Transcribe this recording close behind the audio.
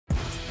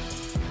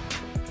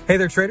Hey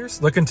there,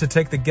 traders. Looking to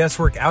take the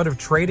guesswork out of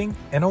trading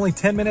in only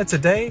 10 minutes a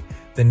day?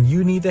 Then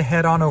you need to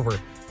head on over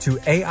to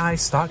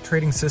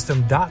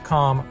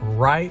AIStockTradingSystem.com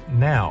right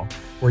now,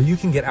 where you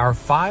can get our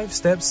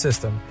 5-step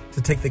system to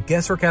take the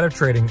guesswork out of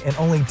trading in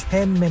only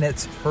 10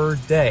 minutes per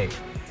day.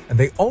 And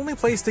the only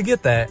place to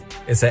get that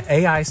is at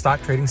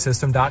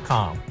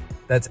AIStockTradingSystem.com.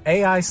 That's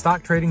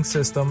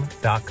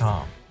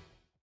AIStockTradingSystem.com.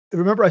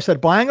 Remember, I said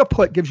buying a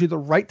put gives you the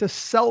right to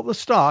sell the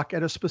stock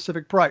at a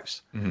specific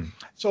price. Mm-hmm.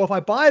 So if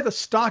I buy the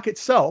stock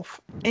itself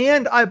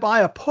and I buy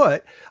a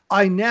put,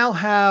 I now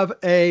have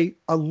a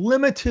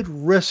limited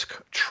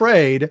risk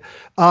trade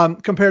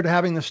compared to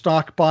having the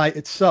stock by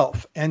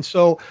itself. And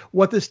so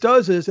what this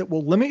does is it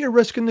will limit your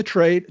risk in the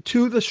trade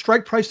to the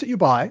strike price that you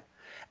buy,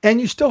 and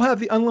you still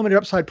have the unlimited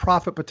upside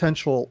profit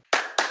potential.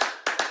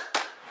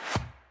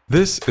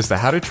 This is the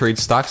How to Trade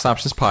Stocks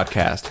Options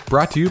podcast,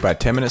 brought to you by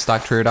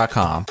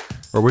 10MinuteStockTrader.com,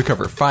 where we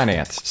cover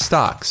finance,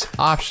 stocks,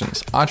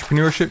 options,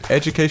 entrepreneurship,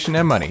 education,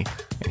 and money.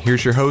 And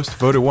here's your host,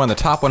 voted one of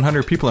the top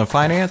 100 people in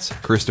finance,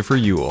 Christopher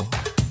Uhl.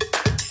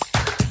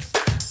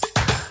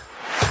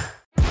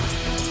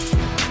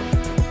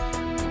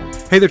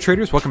 Hey there,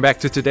 traders. Welcome back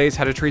to today's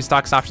How to Trade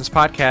Stocks Options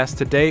podcast.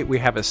 Today, we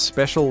have a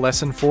special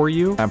lesson for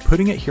you. I'm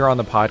putting it here on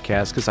the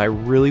podcast because I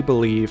really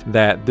believe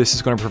that this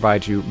is going to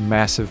provide you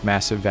massive,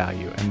 massive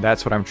value. And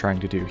that's what I'm trying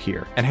to do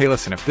here. And hey,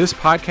 listen, if this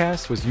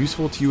podcast was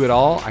useful to you at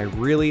all, I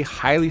really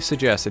highly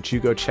suggest that you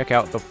go check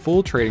out the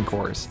full trading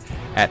course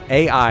at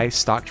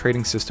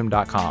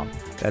AIStockTradingSystem.com.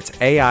 That's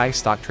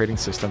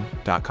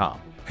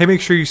AIStockTradingSystem.com. Hey,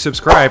 make sure you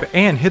subscribe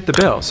and hit the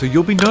bell so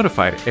you'll be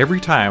notified every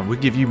time we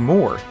give you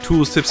more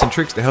tools, tips, and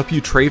tricks to help you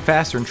trade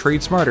faster and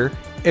trade smarter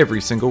every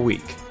single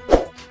week.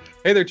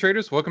 Hey there,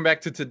 traders. Welcome back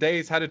to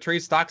today's How to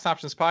Trade Stocks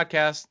Options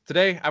podcast.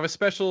 Today, I have a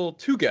special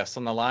 2 guests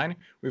on the line.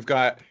 We've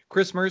got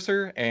Chris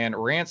Mercer and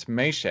Rance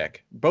Mashek,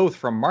 both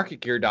from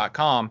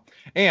MarketGear.com.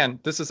 And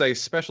this is a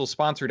special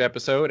sponsored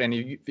episode.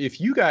 And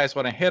if you guys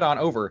want to head on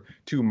over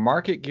to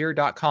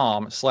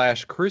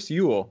MarketGear.com/Chris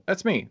Uhl,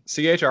 that's me,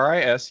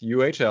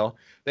 ChrisuHL,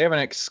 they have an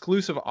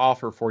exclusive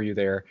offer for you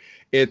there.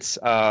 It's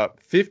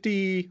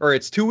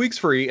it's 2 weeks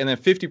free and then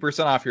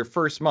 50% off your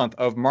first month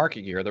of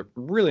Market Gear, the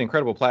really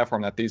incredible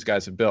platform that these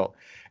guys have built.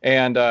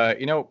 And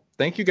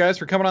thank you guys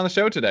for coming on the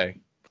show today.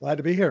 Glad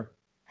to be here.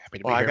 Happy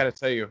to be here. I got to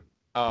tell you,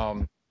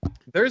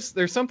 there's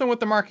something with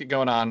the market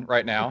going on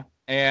right now,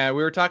 and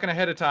we were talking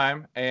ahead of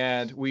time,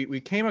 and we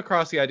came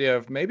across the idea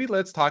of maybe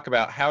let's talk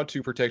about how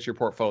to protect your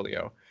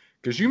portfolio,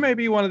 because you may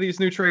be one of these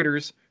new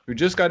traders who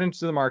just got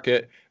into the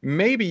market.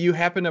 Maybe you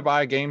happen to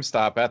buy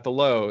GameStop at the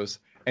lows,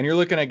 and you're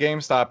looking at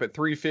GameStop at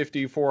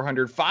 350,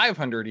 400,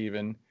 500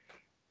 even,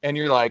 and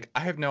you're like, I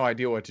have no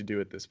idea what to do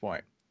at this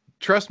point.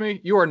 Trust me,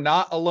 you are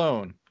not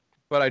alone,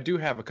 but I do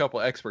have a couple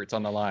experts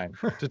on the line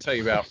to tell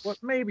you about what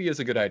maybe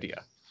is a good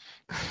idea.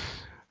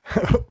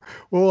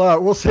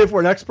 We'll see if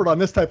we're an expert on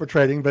this type of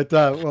trading, but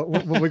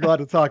we'll be glad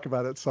to talk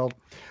about it. So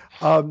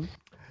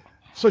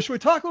should we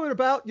talk a little bit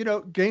about,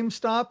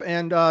 GameStop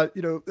and,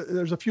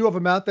 there's a few of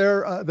them out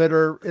there that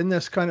are in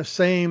this kind of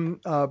same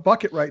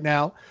bucket right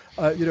now.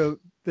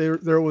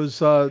 There was,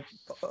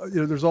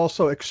 there's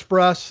also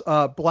Express,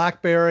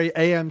 BlackBerry,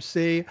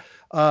 AMC,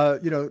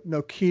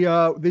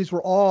 Nokia. These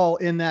were all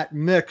in that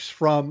mix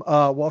from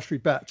Wall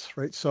Street Bets,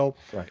 right? So,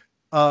 right.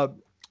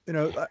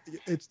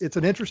 It's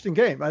an interesting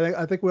game.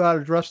 I think we ought to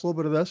address a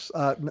little bit of this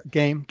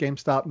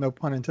GameStop, no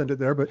pun intended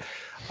there, but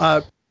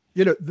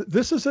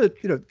this is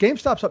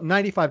GameStop's up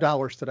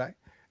 $95 today,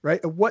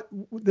 right?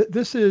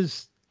 This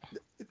is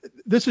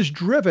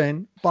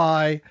driven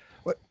by.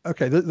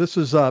 Okay, this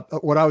is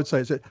what I would say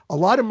is that a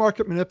lot of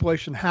market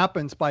manipulation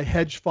happens by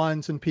hedge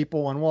funds and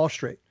people on Wall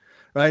Street,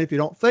 right? If you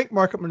don't think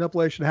market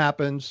manipulation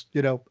happens,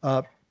 it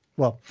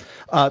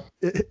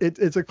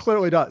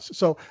clearly does.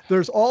 So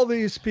there's all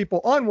these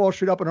people on Wall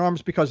Street up in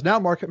arms because now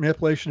market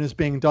manipulation is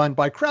being done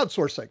by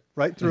crowdsourcing,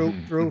 right?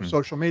 Through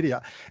social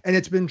media. And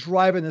it's been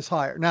driving this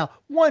higher. Now,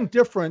 one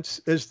difference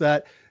is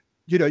that,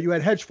 you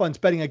had hedge funds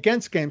betting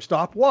against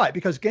GameStop. Why?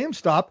 Because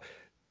GameStop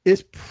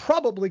is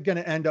probably going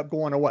to end up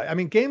going away. I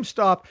mean,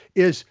 GameStop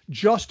is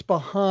just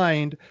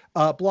behind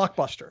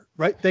Blockbuster,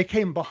 right? They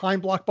came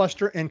behind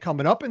Blockbuster and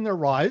coming up in their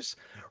rise,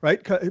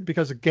 right?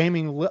 Because of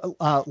gaming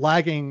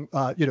lagging,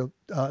 what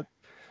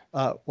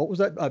was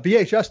that?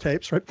 VHS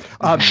tapes, right?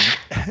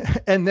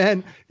 And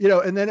then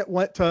it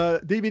went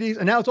to DVDs,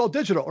 and now it's all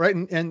digital, right?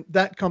 And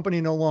that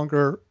company no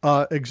longer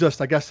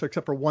exists, I guess,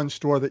 except for one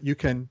store that you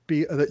can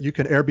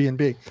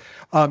Airbnb.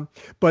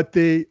 But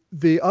the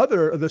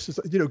other, this is,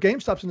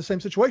 GameStop's in the same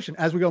situation.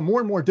 As we go more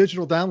and more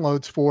digital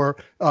downloads for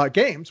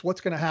games, what's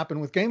going to happen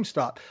with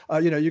GameStop?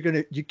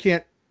 You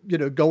can't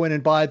go in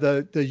and buy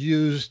the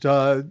used,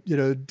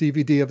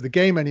 DVD of the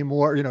game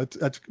anymore.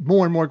 That's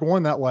more and more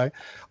going that way.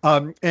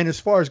 And as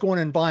far as going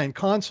and buying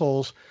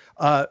consoles,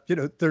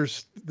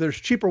 there's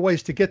cheaper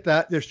ways to get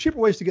that. There's cheaper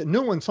ways to get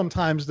new ones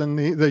sometimes than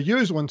the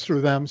used ones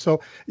through them.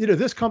 So,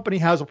 this company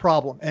has a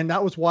problem. And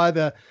that was why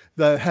the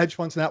hedge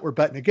funds and that were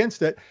betting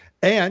against it.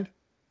 And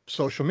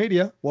social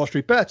media, Wall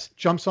Street Bets,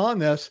 jumps on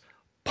this,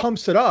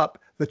 pumps it up.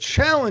 The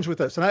challenge with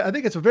this, and I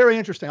think it's very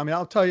interesting. I mean,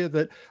 I'll tell you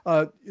that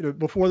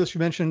before this, you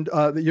mentioned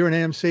that you're in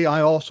AMC.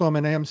 I also am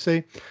in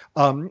AMC,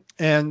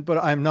 but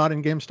I'm not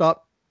in GameStop,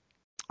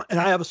 and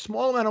I have a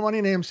small amount of money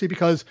in AMC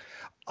because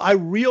I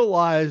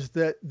realize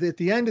that at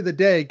the end of the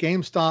day,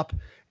 GameStop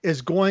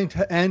is going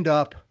to end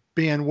up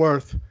being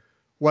worth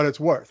what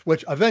it's worth,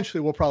 which eventually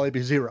will probably be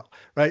zero,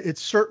 right?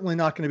 It's certainly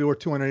not going to be worth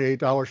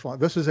 $288 for one.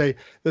 This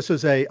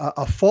is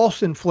a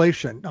false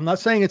inflation. I'm not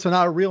saying it's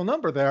not a real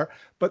number there,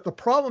 but the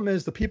problem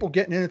is the people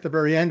getting in at the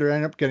very end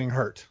end up getting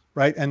hurt,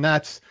 right? And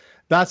that's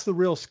the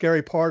real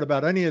scary part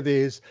about any of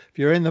these. If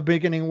you're in the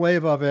beginning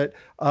wave of it,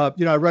 I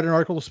read an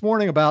article this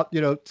morning about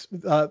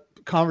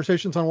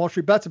conversations on Wall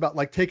Street Bets about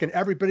like taking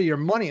every bit of your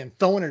money and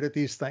throwing it at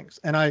these things,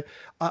 and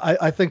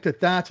I think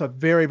that that's a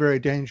very, very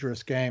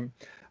dangerous game.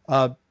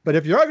 But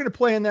if you are going to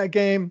play in that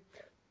game,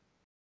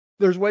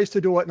 there's ways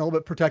to do it in a little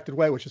bit protected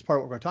way, which is part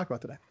of what we're going to talk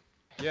about today.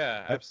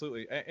 Yeah,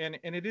 absolutely. And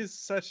it is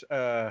such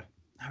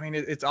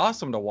it's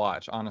awesome to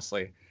watch,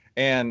 honestly.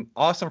 And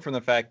awesome from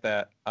the fact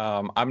that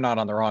I'm not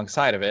on the wrong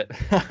side of it.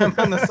 I'm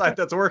on the side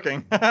that's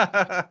working.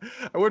 I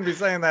wouldn't be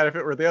saying that if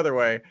it were the other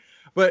way.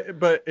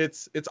 But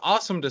it's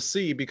awesome to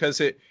see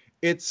because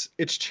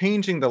it's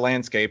changing the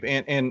landscape.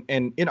 And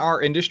in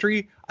our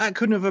industry, I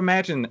couldn't have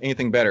imagined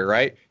anything better,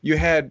 right? You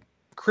had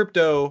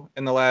crypto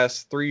in the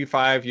last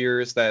 3-5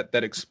 years that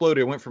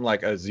exploded, went from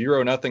like a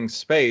 0-0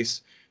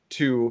 space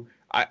to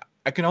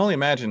I can only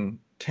imagine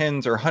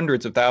tens or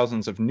hundreds of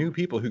thousands of new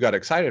people who got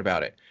excited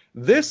about it.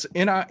 This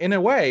in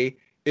a way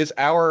is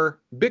our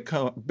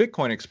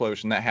Bitcoin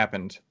explosion that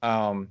happened.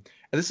 And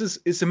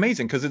it's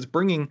amazing because it's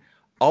bringing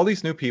all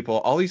these new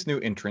people, all these new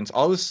entrants,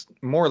 all this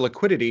more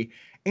liquidity,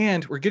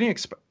 and we're getting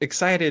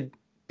excited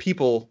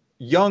people,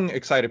 young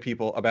excited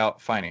people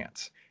about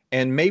finance.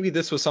 And maybe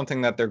this was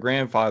something that their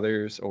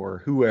grandfathers or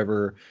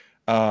whoever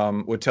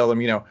would tell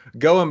them,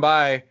 go and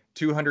buy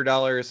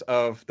 $200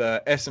 of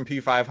the S&P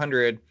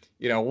 500,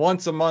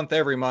 once a month,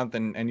 every month,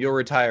 and you'll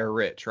retire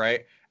rich,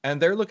 right? And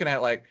they're looking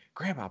at like,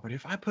 Grandpa, but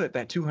if I put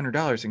that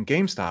 $200 in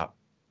GameStop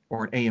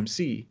or in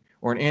AMC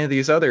or in any of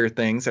these other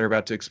things that are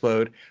about to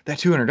explode, that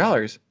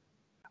 $200,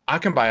 I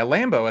can buy a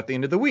Lambo at the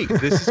end of the week.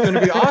 This is going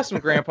to be awesome,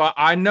 Grandpa.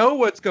 I know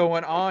what's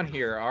going on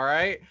here, all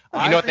right?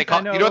 You know what they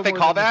call that?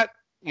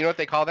 You know what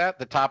they call that?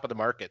 The top of the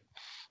market.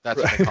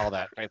 That's what they call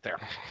that right there.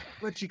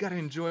 But you got to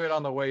enjoy it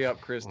on the way up,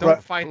 Chris.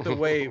 Don't fight the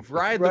wave.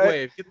 Ride the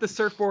wave. Get the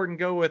surfboard and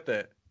go with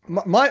it.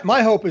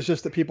 My hope is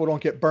just that people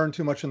don't get burned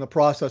too much in the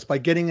process by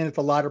getting in at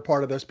the latter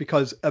part of this,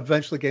 because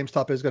eventually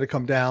GameStop is going to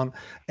come down,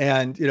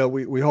 and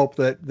we hope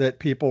that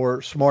people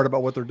are smart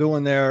about what they're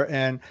doing there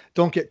and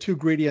don't get too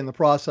greedy in the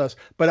process.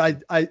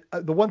 But I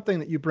the one thing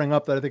that you bring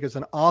up that I think is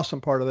an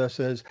awesome part of this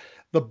is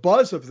the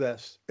buzz of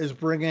this is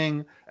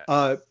bringing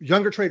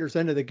younger traders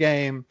into the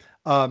game.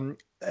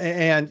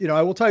 And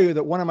I will tell you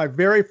that one of my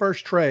very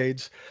first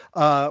trades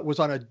was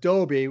on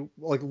Adobe,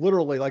 like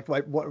literally like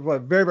one of the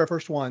very, very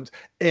first ones.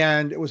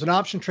 And it was an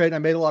option trade and I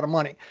made a lot of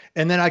money.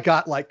 And then I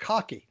got like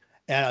cocky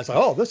and I was like,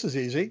 oh, this is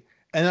easy.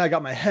 And then I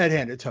got my head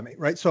handed to me.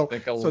 Right. So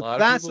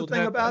that's the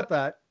thing about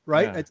that.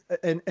 Right.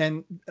 Yeah.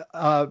 And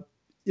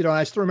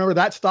I still remember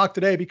that stock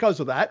today because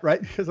of that.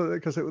 Right. Because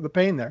of the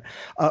pain there.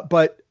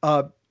 But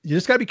you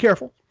just got to be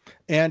careful.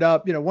 And, one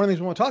of the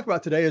things we want to talk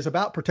about today is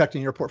about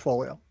protecting your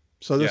portfolio.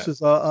 So this is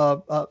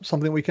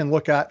something we can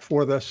look at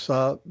for this,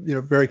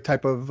 very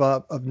type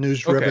of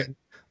news-driven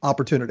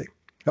opportunity.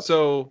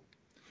 Yep.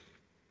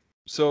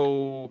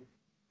 So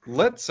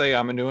let's say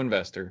I'm a new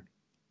investor.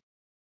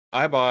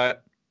 I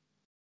bought,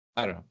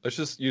 I don't know, let's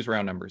just use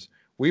round numbers.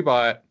 We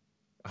bought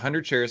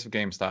 100 shares of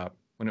GameStop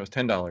when it was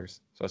 $10.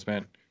 So I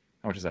spent,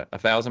 how much is that?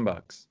 $1,000.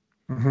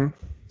 Mm-hmm.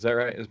 Is that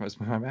right? Is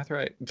my math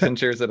right? 10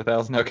 shares at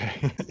 1,000.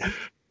 Okay.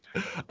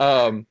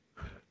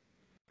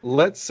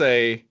 Let's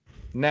say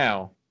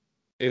now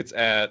it's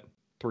at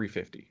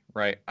 350,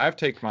 right? I've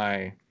taken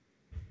my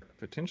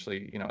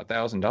potentially,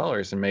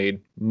 $1,000 and made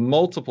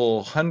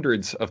multiple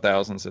hundreds of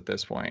thousands at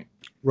this point.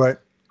 Right.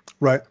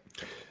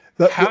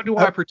 How do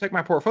I protect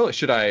my portfolio?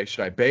 Should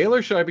I bail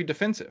or should I be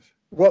defensive?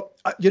 Well,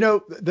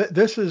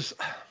 this is,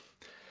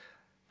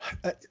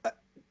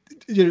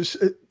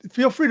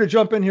 feel free to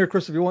jump in here,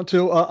 Chris, if you want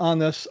to, on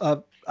this.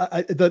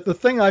 The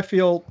thing I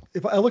feel,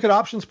 if I look at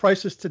options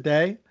prices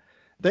today,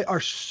 they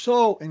are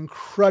so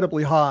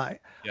incredibly high.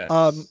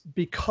 Yes.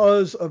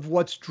 Because of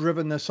what's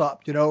driven this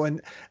up,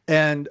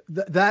 and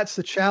that's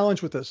the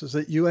challenge with this, is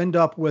that you end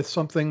up with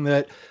something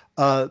that,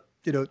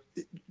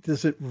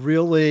 does it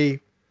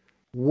really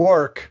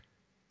work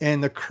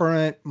in the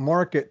current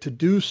market to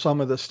do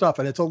some of this stuff?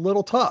 And it's a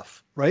little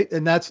tough, right?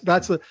 And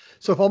so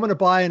if I'm going to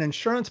buy an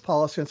insurance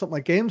policy on something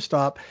like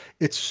GameStop,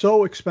 it's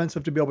so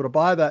expensive to be able to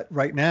buy that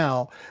right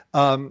now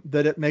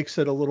that it makes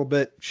it a little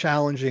bit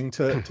challenging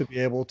to be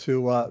able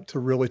to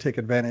really take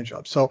advantage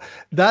of. So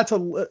that's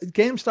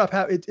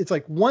GameStop. It's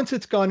like once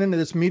it's gone into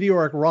this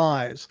meteoric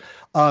rise,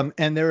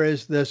 and there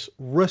is this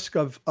risk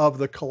of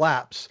the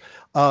collapse.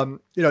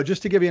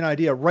 Just to give you an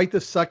idea, right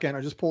this second,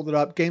 I just pulled it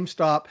up.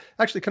 GameStop.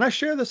 Actually, can I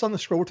share this on the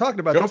screen? We're talking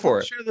about Go for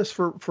it. Share this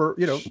for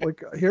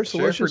like here. So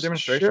share let's for just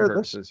demonstration share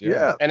purposes. This.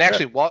 Yeah. And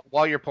actually,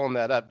 while you're pulling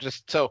that up,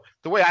 just so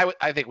the way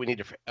I think we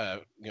need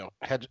to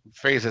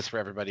phrase this for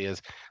everybody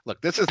is,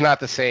 look, this is not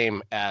the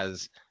same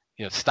as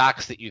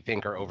stocks that you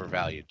think are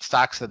overvalued,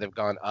 stocks that have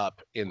gone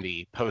up in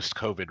the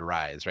post-COVID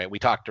rise, right? We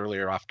talked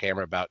earlier off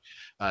camera about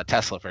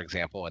Tesla, for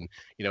example, and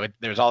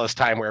there's all this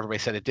time where everybody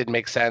said it didn't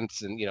make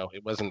sense, and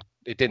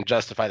it didn't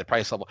justify the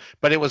price level,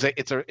 but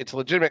it's a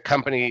legitimate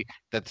company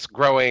that's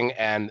growing,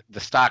 and the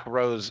stock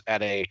rose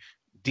at a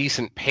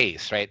decent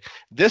pace, right?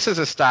 This is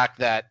a stock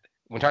that,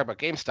 when we talk about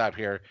GameStop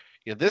here,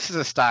 this is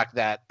a stock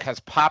that has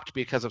popped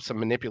because of some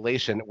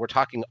manipulation. We're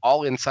talking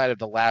all inside of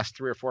the last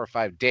 3 or 4 or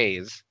 5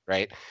 days,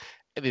 right?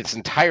 This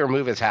entire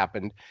move has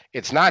happened.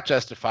 It's not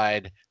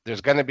justified. There's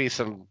going to be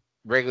some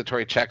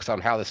regulatory checks on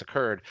how this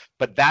occurred,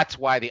 but that's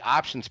why the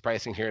options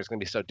pricing here is going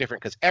to be so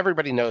different, because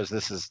everybody knows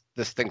this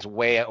thing's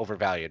way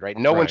overvalued, right?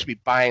 No one should be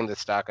buying this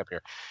stock up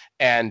here.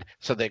 And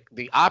so the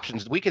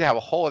options, we could have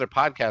a whole other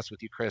podcast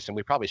with you, Chris, and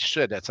we probably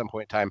should at some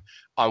point in time,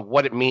 on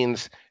what it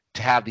means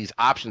to have these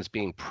options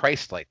being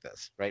priced like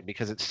this, right?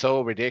 Because it's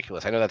so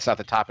ridiculous. I know that's not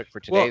the topic for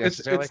today. Well,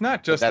 it's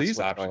not just these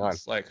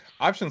options. Like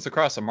options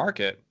across the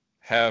market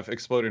have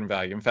exploded in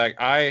value. In fact,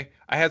 I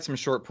had some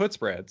short put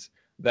spreads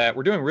that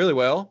were doing really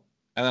well,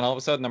 and then all of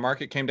a sudden the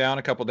market came down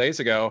a couple days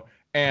ago,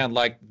 and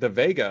like the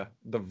Vega,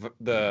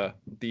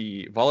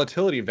 the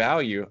volatility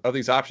value of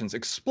these options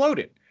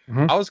exploded.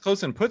 Mm-hmm. I was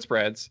closing put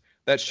spreads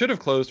that should have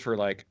closed for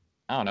like,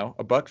 I don't know,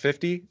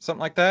 $1.50, something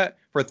like that,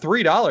 for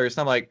 $3. And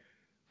I'm like,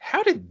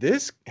 how did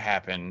this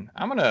happen?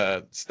 I'm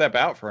gonna step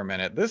out for a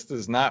minute. This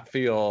does not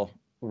feel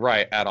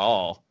right at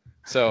all.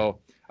 So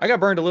I got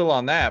burned a little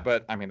on that,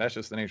 but I mean, that's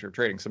just the nature of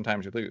trading.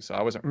 Sometimes you lose, so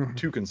I wasn't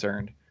too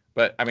concerned.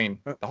 But I mean,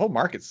 the whole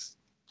market's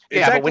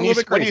but when you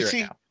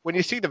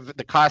see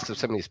the cost of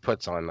some of these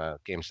puts on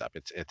GameStop,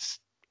 it's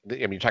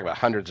you're talking about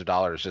hundreds of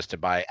dollars just to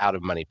buy out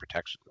of money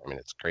protection. I mean,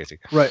 it's crazy.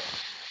 Right.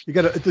 You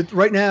got to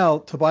right now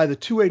to buy the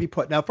 280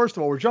 put. Now, first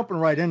of all, we're jumping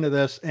right into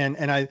this, and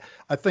I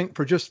think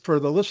for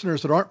the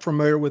listeners that aren't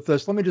familiar with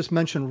this, let me just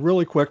mention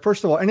really quick.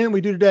 First of all, anything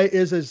we do today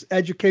is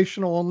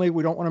educational only.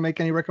 We don't want to make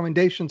any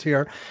recommendations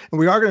here, and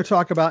we are going to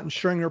talk about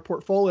insuring your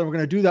portfolio. We're going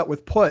to do that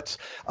with puts.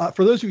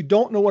 For those who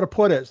don't know what a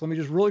put is, let me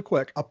just really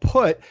quick. A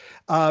put,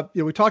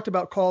 we talked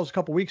about calls a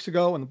couple weeks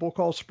ago and the bull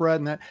call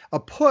spread, and that a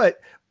put.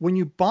 When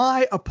you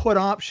buy a put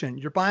option,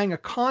 you're buying a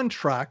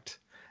contract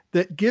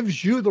that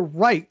gives you the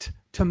right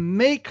to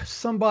make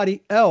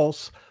somebody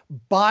else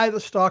buy the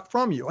stock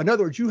from you. In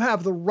other words, you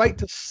have the right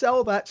to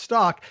sell that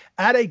stock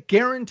at a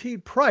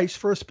guaranteed price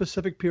for a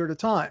specific period of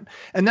time.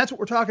 And that's what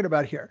we're talking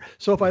about here.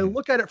 So if I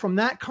look at it from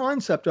that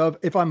concept of,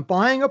 if I'm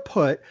buying a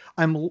put,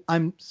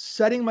 I'm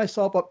setting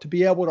myself up to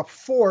be able to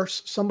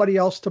force somebody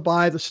else to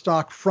buy the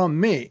stock from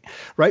me,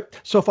 right?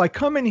 So if I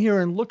come in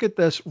here and look at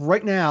this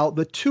right now,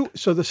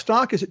 so the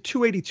stock is at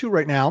 282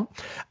 right now.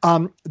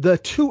 The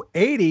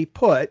 280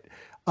 put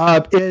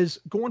is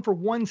going for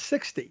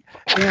 160,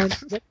 and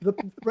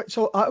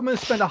so I'm going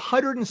to spend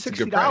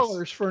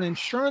 $160 for an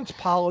insurance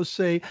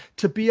policy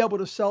to be able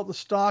to sell the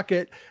stock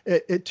at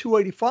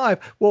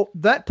 285. Well,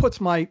 that puts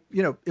my,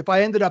 if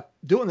I ended up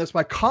doing this,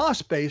 my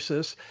cost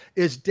basis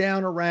is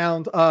down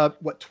around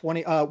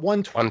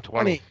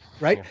 120,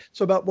 right? Yeah.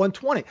 So about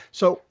 120.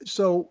 So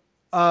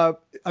I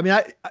mean,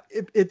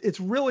 it's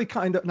really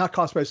kind of not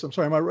cost basis. I'm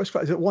sorry, my risk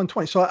is at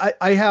 120. So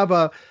I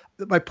have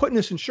by putting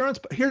this insurance,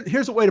 but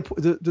here's a way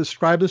to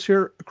describe this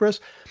here,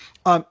 Chris.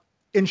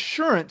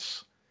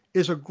 Insurance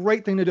is a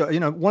great thing to do.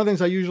 One of the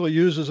things I usually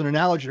use as an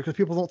analogy, because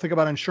people don't think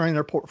about insuring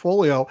their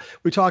portfolio.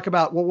 We talk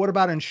about, well, what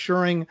about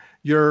insuring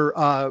your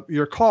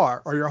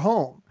car or your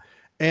home?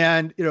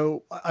 And,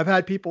 I've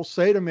had people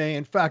say to me,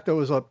 in fact, there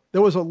was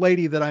a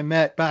lady that I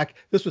met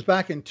this was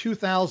back in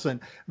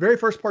 2000, very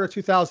first part of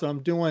 2000,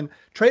 I'm doing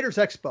Traders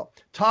Expo,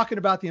 talking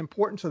about the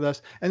importance of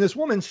this. And this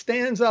woman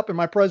stands up in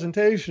my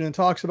presentation and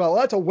talks about, well,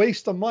 that's a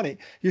waste of money.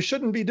 You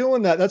shouldn't be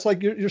doing that. That's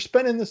like you're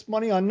spending this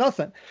money on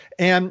nothing.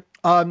 And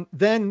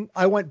then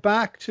I went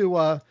back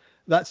to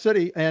that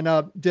city and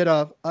did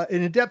an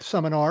in-depth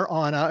seminar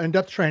on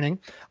in-depth training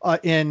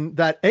in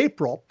that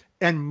April.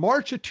 And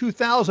March of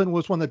 2000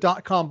 was when the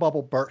dot-com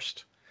bubble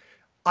burst.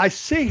 I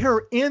see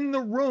her in the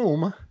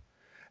room,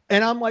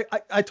 and I'm like,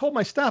 I told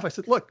my staff, I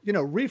said, look,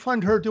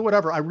 refund her, do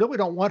whatever. I really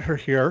don't want her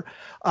here.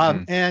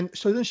 And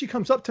so then she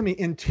comes up to me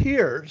in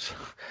tears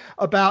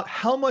about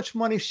how much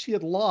money she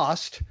had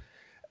lost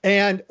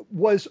and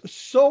was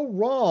so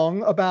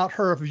wrong about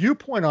her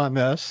viewpoint on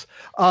this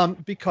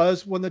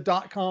because when the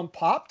dot-com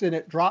popped and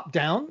it dropped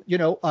down,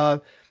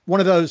 one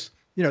of those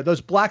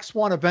black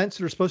swan events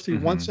that are supposed to be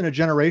once in a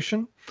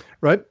generation,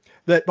 right?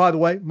 That, by the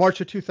way, March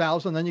of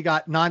 2000, then you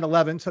got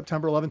 9/11,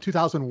 September 11,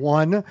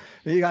 2001. Then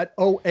you got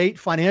 2008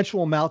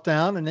 financial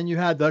meltdown, and then you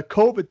had the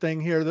COVID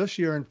thing here this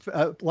year and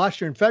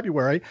last year in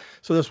February.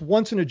 So this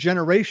once in a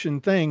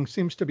generation thing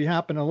seems to be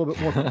happening a little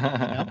bit more frequently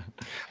now.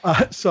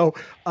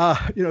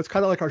 It's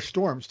kind of like our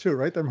storms too,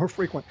 right? They're more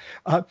frequent.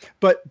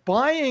 But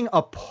buying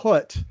a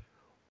put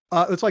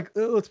it's like,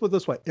 let's put it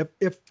this way.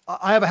 If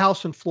I have a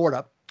house in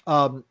Florida,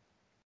 and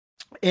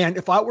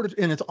if I were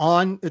to, and it's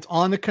on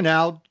the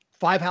canal,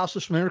 5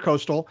 houses from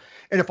Intercoastal,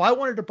 and if I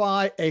wanted to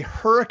buy a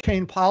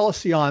hurricane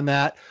policy on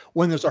that,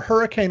 when there's a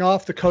hurricane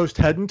off the coast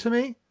heading to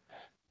me,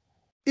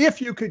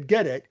 if you could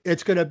get it,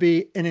 it's going to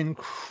be an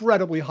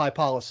incredibly high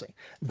policy.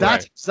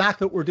 That's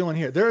exactly what we're doing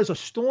here. There is a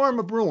storm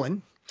of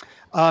brewing.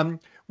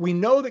 We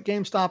know that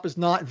GameStop is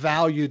not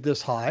valued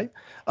this high,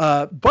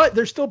 but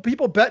there's still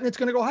people betting it's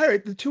going to go higher.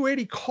 The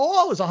 280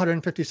 call is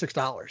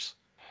 $156,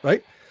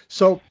 right?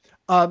 So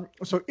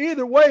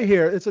either way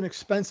here, it's an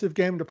expensive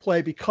game to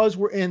play because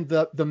we're in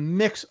the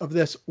mix of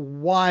this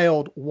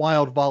wild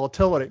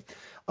volatility.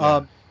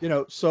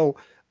 So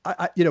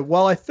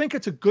while I think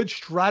it's a good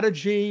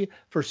strategy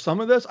for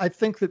some of this, I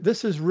think that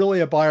this is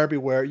really a buyer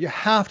beware. You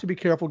have to be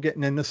careful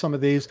getting into some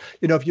of these.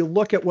 If you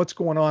look at what's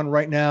going on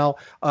right now,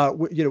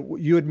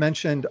 you had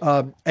mentioned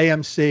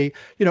AMC.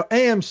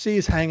 AMC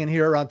is hanging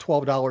here around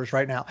 $12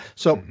 right now.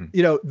 So,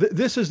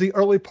 this is the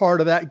early part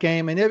of that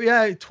game. And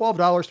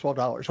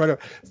 $12, right?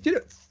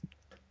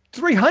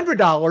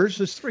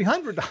 $300 is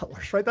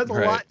 $300, right? That's a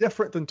lot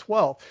different than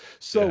 12.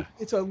 So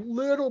it's a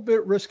little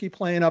bit risky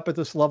playing up at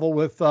this level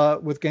with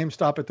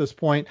GameStop at this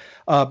point.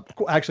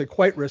 Actually,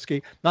 quite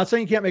risky. Not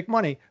saying you can't make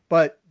money,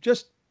 but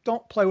just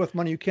don't play with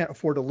money you can't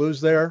afford to lose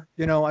there.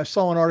 I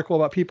saw an article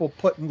about people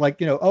putting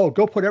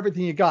go put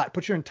everything you got,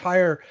 put your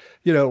entire,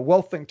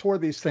 wealth thing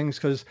toward these things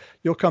because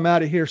you'll come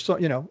out of here. So,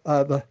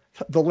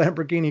 the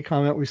Lamborghini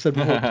comment we said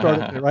before we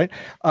started, right?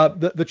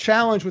 The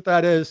challenge with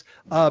that is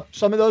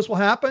some of those will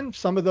happen.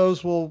 Some of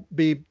those will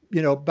be,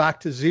 back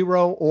to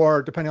zero,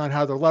 or depending on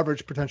how they're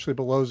leveraged, potentially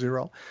below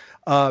zero.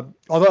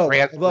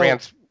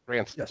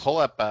 Rance, yes. pull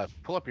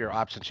up your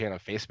option chain on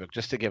Facebook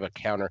just to give a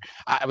counter.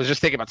 I was just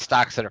thinking about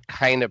stocks that are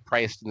kind of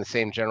priced in the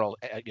same general,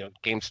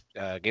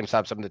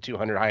 GameStop, some of the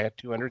 200 high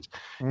 200s.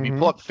 If you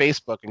pull up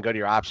Facebook and go to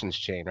your options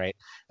chain, right,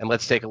 and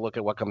let's take a look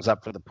at what comes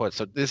up for the puts.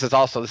 So this is a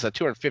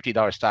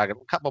 $250 stock, a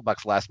couple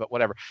bucks less, but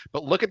whatever.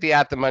 But look at the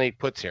at the money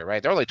puts here,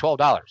 right? They're only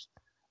 $12.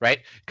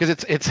 Right,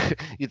 because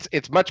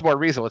it's much more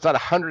reasonable. It's not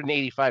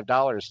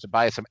 $185 to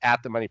buy some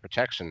at the money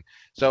protection.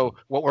 So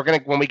what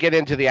when we get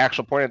into the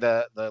actual point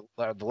of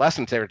the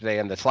lessons there today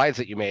and the slides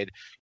that you made,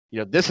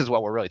 this is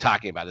what we're really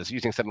talking about, is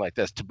using something like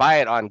this. To buy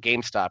it on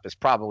GameStop is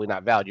probably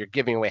not valid. You're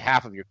giving away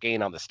half of your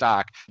gain on the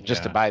stock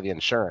just to buy the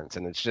insurance,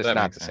 and it's just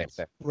not the same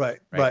thing. Right.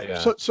 Yeah.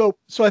 So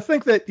I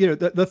think that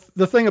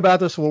the thing about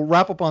this, we'll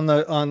wrap up on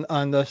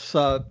this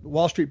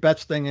Wall Street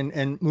bets thing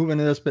and move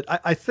into this, but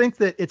I think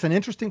that it's an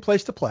interesting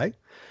place to play.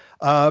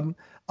 I'm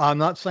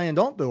not saying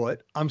don't do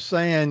it. I'm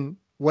saying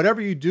whatever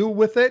you do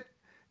with it,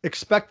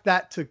 expect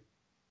that to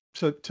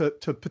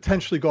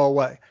potentially go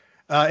away.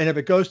 And if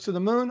it goes to the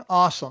moon,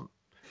 awesome.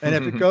 And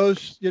if it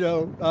goes,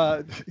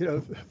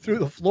 through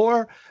the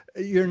floor,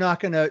 you're not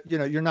gonna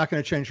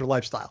change your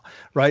lifestyle,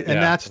 right?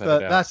 And that's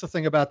the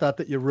thing about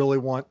that you really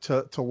want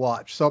to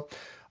watch. So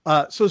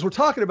as we're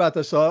talking about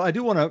this, I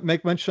do want to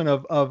make mention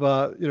of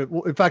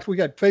in fact, we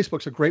got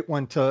Facebook's a great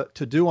one to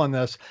do on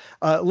this.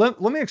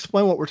 Let me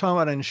explain what we're talking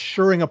about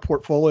insuring a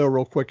portfolio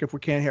real quick, if we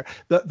can here.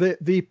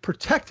 The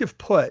protective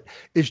put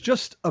is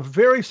just a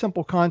very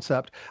simple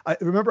concept.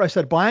 Remember I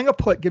said buying a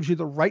put gives you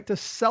the right to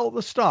sell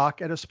the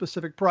stock at a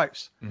specific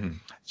price.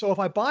 So if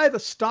I buy the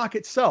stock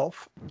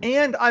itself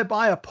and I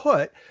buy a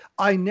put,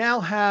 I now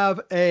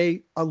have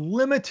a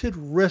limited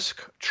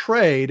risk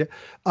trade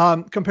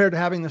compared to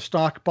having the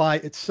stock by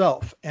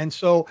itself. And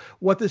so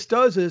what this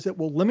does is it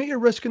will limit your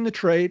risk in the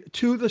trade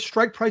to the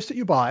strike price that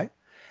you buy,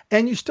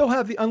 and you still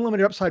have the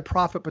unlimited upside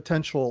profit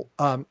potential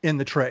in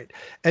the trade.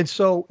 And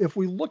so if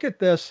we look at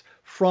this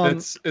from...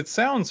 It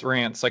sounds,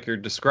 Rance, like you're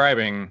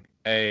describing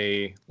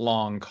a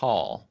long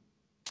call.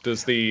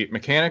 Does the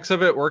mechanics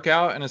of it work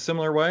out in a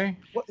similar way?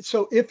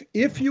 So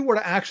if you were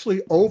to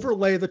actually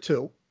overlay the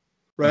two,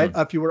 right?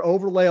 If you were to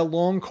overlay a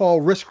long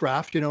call risk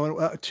graph,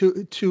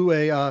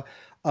 to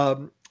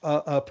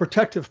a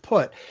protective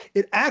put,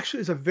 it actually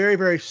is a very,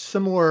 very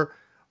similar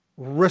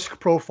risk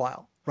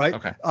profile, right?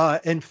 Okay.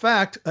 In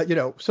fact,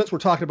 since we're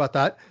talking about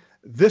that,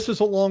 this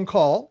is a long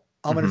call.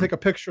 I'm going to take a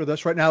picture of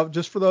this right now,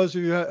 just for those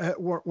of you who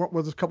weren't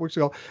with us a couple weeks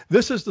ago.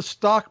 This is the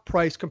stock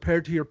price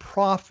compared to your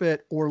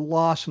profit or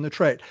loss in the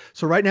trade.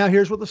 So right now,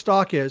 here's what the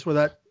stock is, where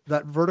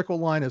that vertical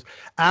line is.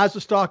 As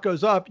the stock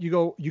goes up,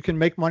 you can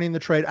make money in the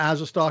trade. As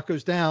the stock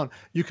goes down,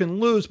 you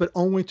can lose, but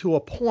only to a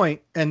point,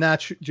 and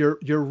that's your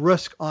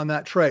risk on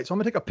that trade. So I'm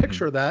gonna take a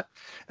picture of that,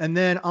 and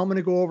then I'm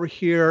gonna go over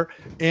here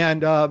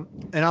and I'm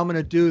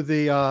gonna do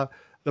the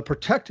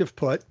protective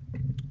put,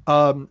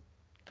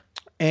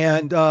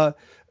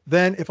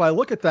 then if I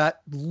look at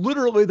that,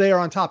 literally they are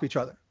on top of each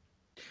other.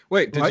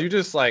 Wait, did you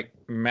just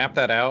map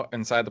that out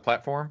inside the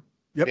platform?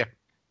 Yep. Yeah.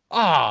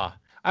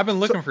 I've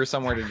been looking for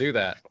somewhere to do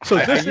that. So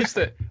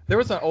there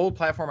was an old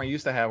platform I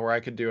used to have where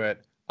I could do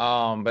it.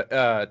 But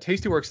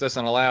Tastyworks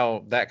doesn't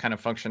allow that kind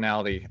of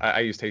functionality. I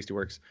use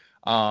Tastyworks.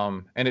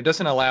 And it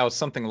doesn't allow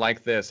something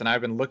like this. And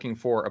I've been looking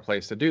for a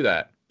place to do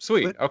that.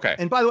 Sweet. Okay.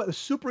 And by the way, it's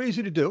super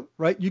easy to do,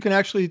 right? You can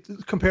actually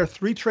compare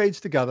 3 trades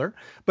together.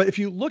 But if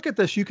you look at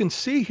this, you can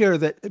see here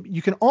that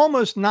you can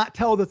almost not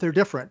tell that they're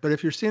different. But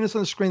if you're seeing this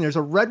on the screen, there's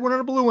a red one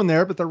and a blue one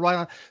there, but they're right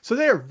on. So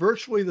they are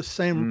virtually the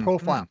same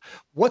profile.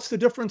 What's the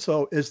difference,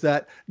 though, is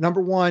that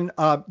number one,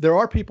 there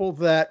are people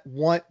that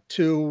want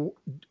to,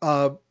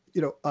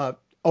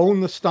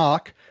 own the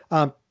stock.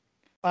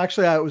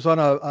 Actually, I was on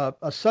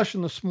a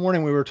session this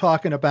morning. We were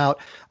talking about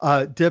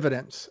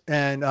dividends,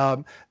 and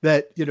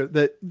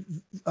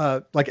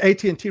like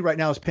AT&T right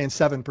now is paying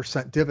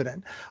 7%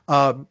 dividend,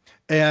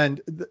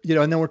 and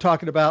then we're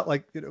talking about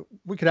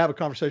we could have a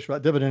conversation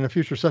about dividend in a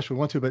future session if we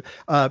want to,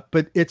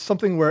 but it's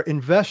something where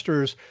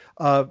investors,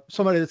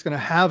 somebody that's going to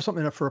have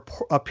something for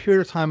a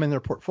period of time in their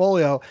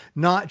portfolio,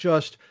 not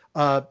just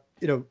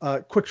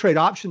quick trade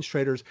options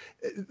traders,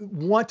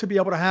 want to be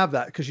able to have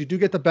that because you do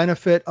get the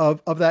benefit of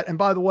that. And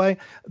by the way,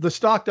 the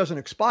stock doesn't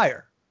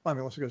expire. I mean,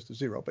 unless it goes to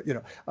zero, but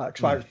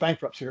expires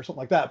bankruptcy or something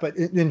like that. But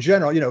in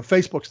general,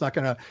 Facebook's not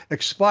going to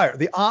expire.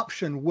 The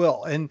option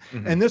will, and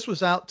this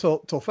was out till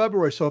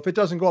February. So if it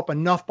doesn't go up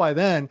enough by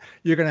then,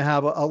 you're going to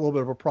have a little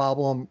bit of a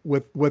problem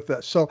with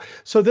this.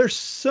 So they're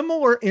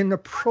similar in the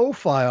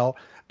profile,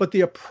 but the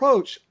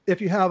approach,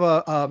 if you have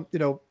a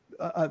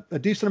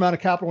decent amount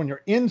of capital when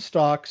you're in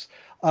stocks.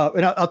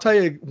 And I'll tell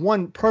you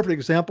one perfect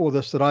example of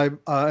this that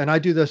and I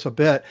do this a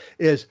bit,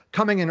 is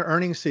coming into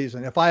earnings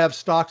season. If I have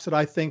stocks that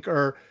I think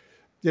are,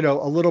 a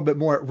little bit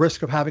more at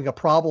risk of having a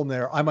problem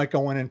there, I might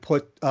go in and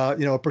put,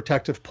 a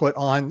protective put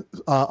on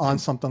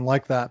something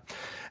like that.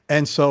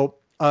 And so,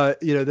 so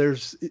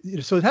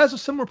it has a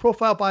similar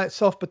profile by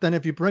itself, but then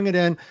if you bring it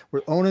in,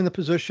 we're owning the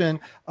position.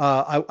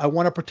 I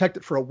want to protect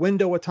it for a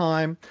window of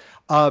time.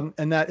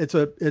 And that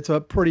it's a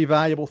pretty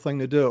valuable thing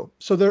to do.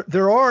 So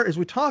there are, as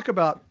we talk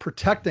about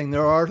protecting,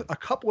 there are a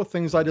couple of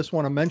things I just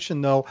want to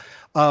mention though,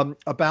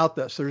 about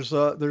this. There's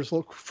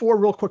 4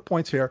 real quick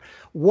points here.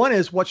 One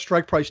is what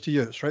strike price to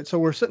use, right? So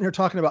we're sitting here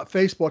talking about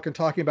Facebook and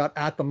talking about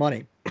at the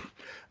money.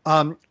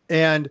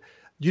 And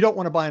you don't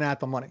want to buy an at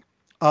the money.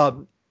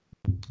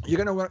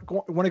 You're going to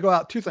want to go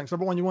out 2 things.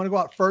 Number one, you want to go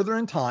out further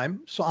in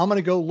time. So I'm going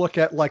to go look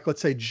at let's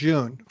say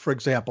June, for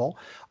example.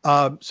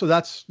 So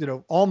that's,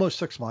 almost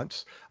 6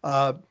 months,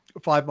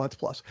 5 months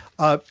plus.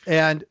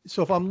 And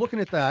so if I'm looking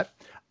at that,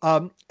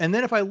 and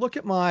then if I look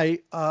at my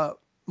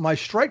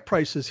strike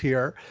prices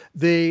here,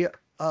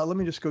 let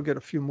me just go get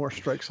a few more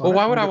strikes on Well,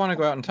 why would I want to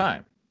go out in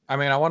time? I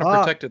mean, I want to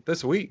protect it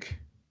this week.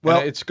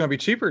 Well, it's going to be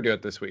cheaper to do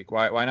it this week.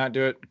 Why not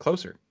do it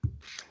closer?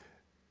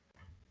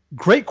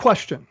 Great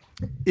question.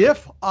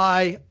 If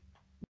I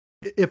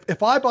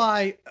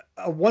buy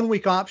a 1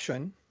 week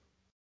option,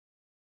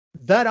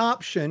 that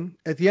option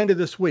at the end of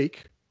this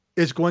week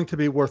is going to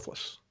be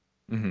worthless,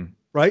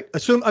 right?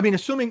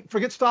 Assuming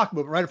forget stock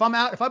movement, right?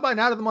 If I buy an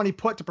out of the money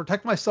put to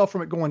protect myself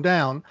from it going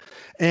down,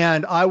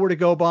 and I were to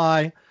go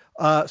buy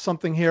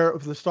something here,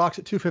 if the stock's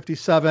at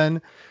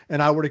 257,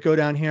 and I were to go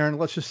down here and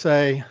let's just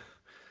say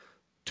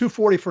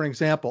 240 for an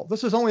example.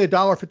 This is only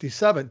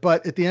 $1.57,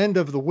 but at the end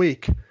of the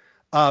week,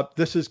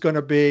 this is going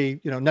to be,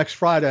 next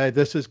Friday,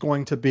 this is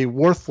going to be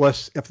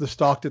worthless if the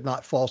stock did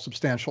not fall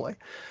substantially,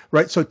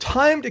 right? So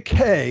time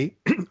decay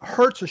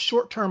hurts a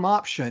short-term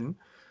option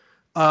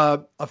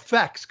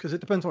effects because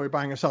it depends on what you're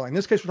buying or selling. In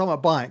this case, we're talking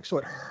about buying. So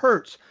it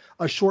hurts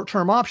a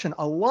short-term option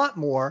a lot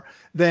more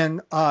than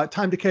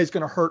time decay is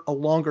going to hurt a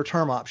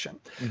longer-term option.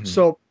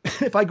 So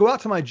if I go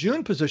out to my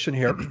June position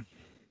here,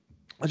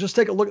 let's just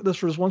take a look at this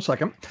for just 1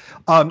 second.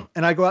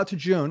 And I go out to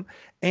June,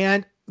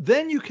 and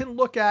then you can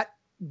look at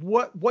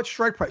what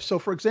strike price. So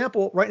for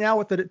example, right now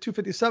with it at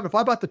 257, if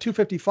I bought the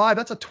 255,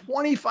 that's a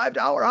 $25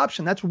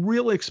 option. That's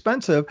really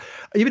expensive.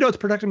 Even though it's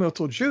protecting me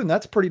until June,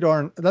 that's pretty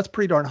darn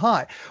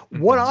high.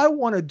 What I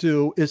want to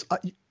do is,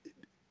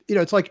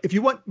 it's like if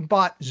you went and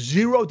bought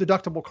 0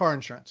 deductible car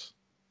insurance,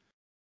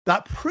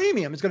 that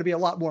premium is going to be a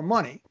lot more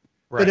money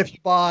than if you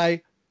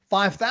buy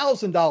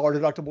 $5,000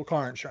 deductible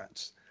car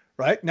insurance.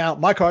 Right now,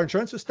 my car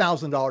insurance is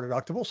 $1,000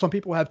 deductible. Some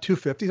people have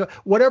 $250,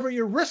 whatever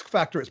your risk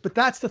factor is. But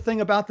that's the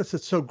thing about this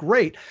that's so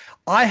great.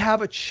 I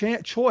have a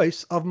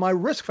choice of my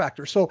risk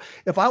factor. So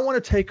if I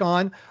want to take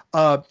on,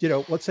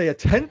 let's say a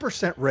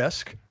 10%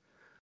 risk,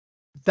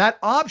 that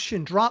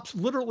option drops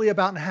literally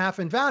about in half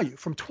in value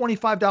from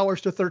 $25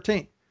 to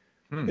 $13.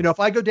 If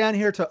I go down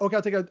here to,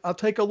 I'll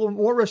take a little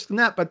more risk than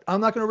that, but I'm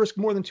not going to risk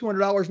more than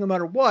 $200 no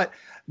matter what.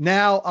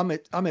 Now I'm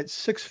at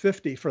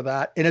 $650 for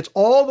that. And it's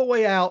all the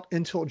way out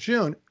until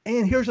June.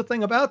 And here's the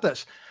thing about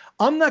this.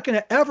 I'm not going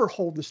to ever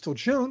hold this till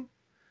June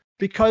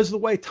because the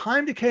way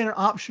time decay in an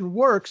option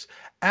works,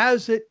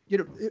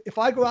 if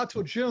I go out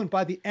till June,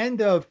 by the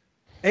end of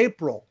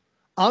April,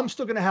 I'm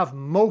still going to have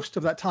most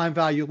of that time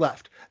value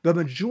left. The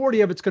majority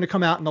of it's going to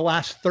come out in the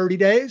last 30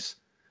 days.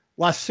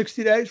 Last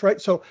 60 days, right?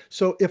 So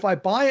if I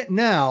buy it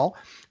now,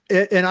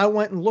 and I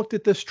went and looked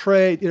at this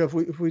trade, if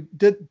we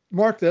did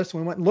mark this,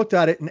 and we went and looked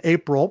at it in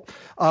April,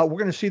 we're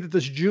going to see that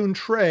this June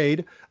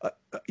trade,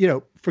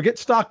 forget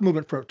stock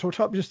movement for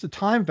just the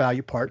time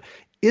value part,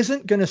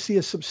 isn't going to see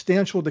a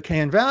substantial decay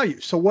in value.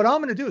 So what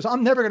I'm going to do is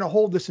I'm never going to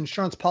hold this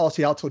insurance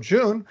policy out till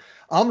June.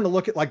 I'm going to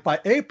look at by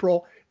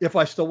April, if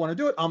I still want to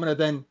do it, I'm going to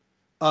then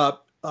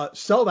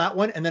sell that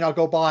one, and then I'll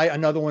go buy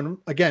another one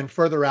again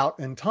further out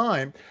in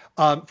time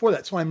for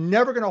that. So I'm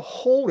never going to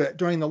hold it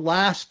during the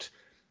last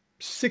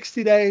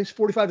 60 days,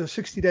 45 to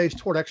 60 days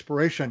toward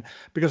expiration,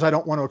 because I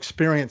don't want to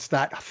experience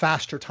that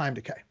faster time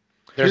decay.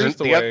 Here's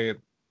the way.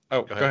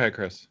 Oh, go ahead,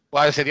 Chris.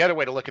 Well, I would say the other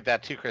way to look at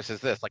that too, Chris, is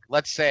this. Like,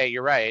 let's say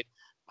you're right.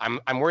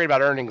 I'm worried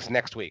about earnings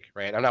next week,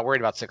 right? I'm not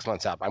worried about 6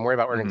 months out. I'm worried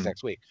about earnings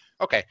next week.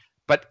 Okay.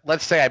 But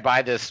let's say I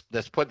buy this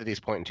put that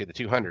he's pointing to, the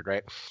 200,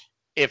 right?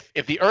 If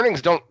the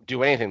earnings don't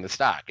do anything to the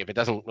stock, if it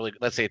doesn't really,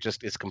 let's say it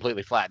just is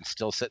completely flat and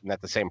still sitting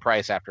at the same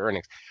price after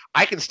earnings,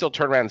 I can still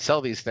turn around and sell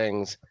these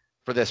things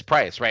for this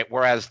price, right?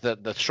 Whereas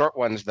the short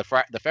ones, the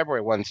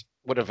February ones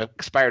would have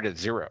expired at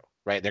zero,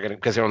 right?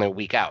 Because they're only a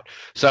week out.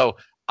 So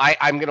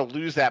I'm going to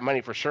lose that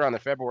money for sure on the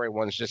February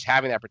ones, just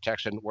having that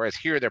protection. Whereas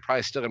here, they're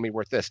probably still going to be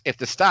worth this. If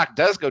the stock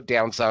does go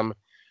down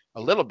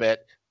a little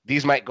bit,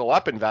 these might go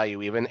up in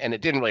value even, and it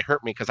didn't really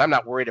hurt me because I'm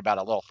not worried about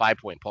a little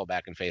 5-point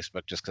pullback in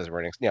Facebook just because of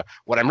earnings.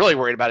 What I'm really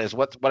worried about is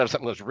what if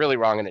something goes really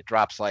wrong and it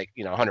drops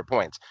 100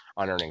 points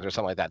on earnings or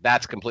something like that.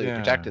 That's completely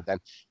protected then.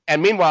 And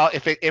meanwhile,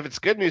 if it's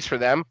good news for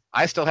them,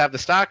 I still have the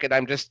stock, and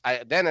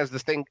then as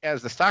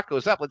the stock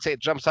goes up, let's say it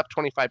jumps up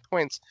 25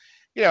 points,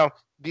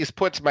 these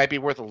puts might be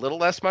worth a little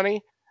less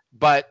money,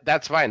 but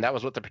that's fine. That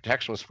was what the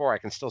protection was for. I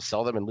can still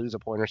sell them and lose a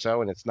point or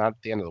so, and it's not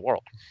the end of the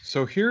world.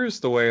 So here's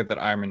the way that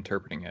I'm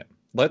interpreting it.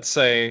 Let's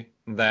say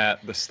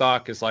that the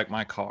stock is like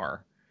my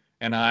car,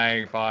 and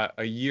I bought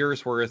a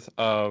year's worth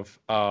of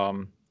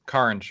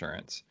car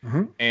insurance,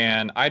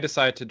 and I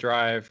decide to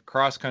drive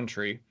cross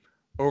country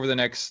over the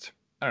next,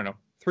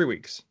 3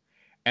 weeks.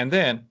 And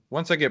then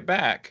once I get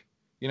back,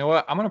 you know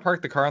what? I'm going to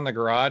park the car in the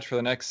garage for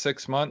the next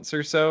 6 months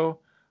or so.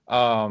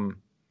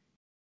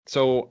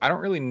 So I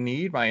don't really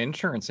need my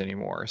insurance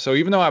anymore. So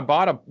even though I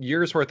bought a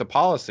year's worth of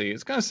policy,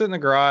 it's going to sit in the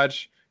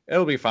garage.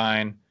 It'll be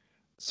fine.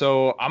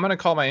 So I'm going to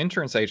call my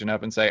insurance agent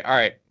up and say, all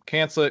right,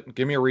 cancel it.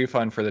 Give me a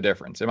refund for the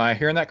difference. Am I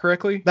hearing that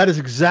correctly? That is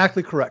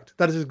exactly correct.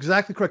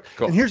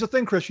 Cool. And here's the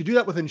thing, Chris, you do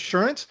that with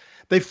insurance,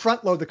 they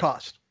front load the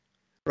cost,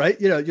 right?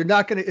 You're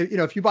not going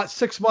to, if you bought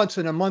 6 months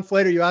and a month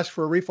later you ask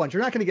for a refund,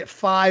 you're not going to get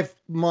 5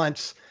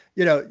 months.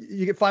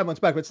 You get 5 months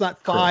back, but it's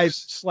not five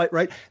slight,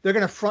 right? They're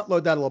going to front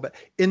load that a little bit.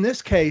 In this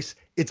case,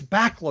 it's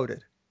back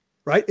loaded,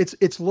 right?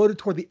 It's loaded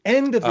toward the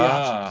end of the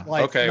option.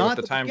 Okay, not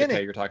with the time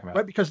decay you're talking about.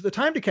 Right, because of the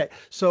time decay.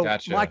 So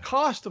Gotcha. My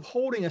cost of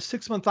holding a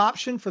 6-month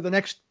option for the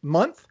next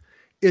month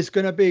is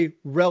going to be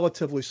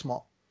relatively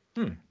small.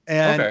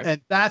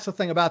 And that's the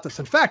thing about this.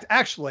 In fact,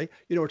 actually,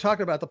 we're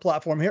talking about the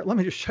platform here. Let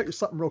me just show you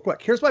something real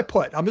quick. Here's my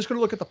put. I'm just going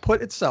to look at the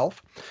put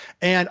itself.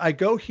 And I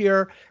go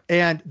here,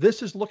 and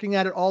this is looking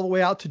at it all the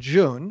way out to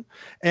June.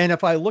 And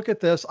if I look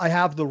at this, I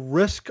have the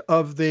risk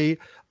of the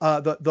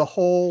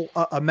whole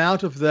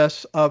amount of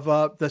this, of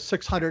the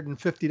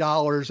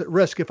 $650 at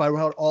risk if I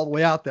went all the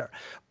way out there.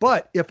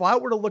 But if I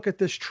were to look at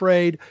this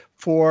trade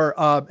for,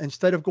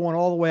 instead of going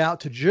all the way out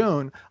to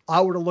June,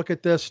 I were to look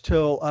at this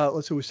till,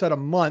 let's see, we said a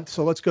month.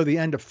 So let's go the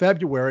end of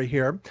February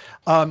here.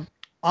 I'm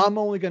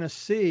only going to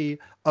see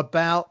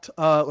about,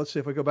 let's see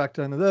if we go back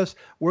down to this,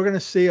 we're going to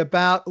see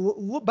about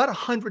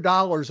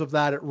 $100 of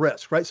that at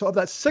risk, right? So of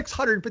that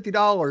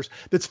 $650,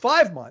 that's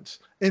 5 months.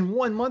 In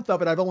 1 month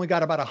of it, I've only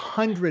got about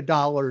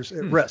 $100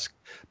 at risk.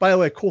 By the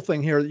way, cool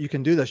thing here that you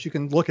can do this, you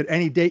can look at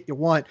any date you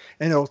want,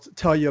 and it'll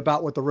tell you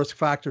about what the risk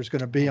factor is going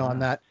to be on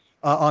that.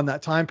 On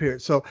that time period.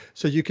 So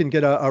you can get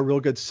a real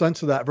good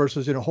sense of that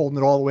versus, holding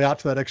it all the way out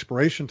to that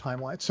expiration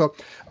timeline. So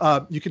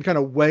you can kind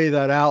of weigh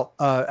that out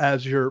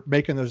as you're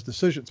making those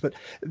decisions. But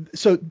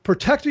so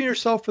protecting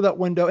yourself for that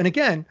window. And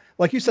again,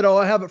 like you said,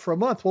 I have it for a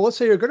month. Well, let's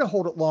say you're going to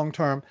hold it long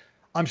term.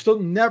 I'm still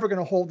never going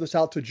to hold this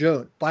out to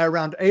June. By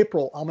around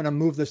April, I'm going to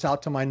move this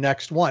out to my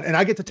next one. And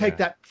I get to take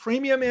that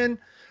premium in,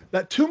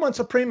 that 2 months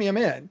of premium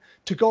in,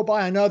 to go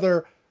buy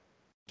another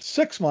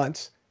 6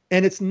 months.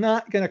 And it's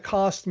not going to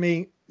cost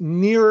me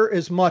near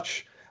as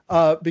much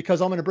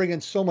because I'm going to bring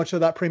in so much of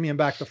that premium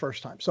back the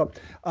first time. So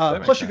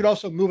plus you could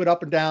also move it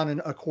up and down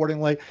and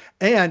accordingly.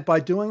 And by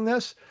doing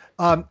this,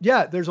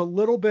 there's a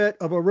little bit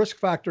of a risk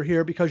factor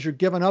here because you're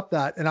giving up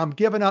that. And I'm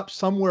giving up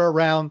somewhere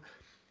around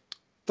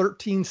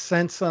 13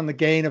 cents on the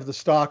gain of the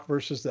stock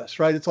versus this,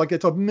 right? It's like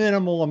it's a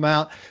minimal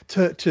amount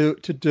to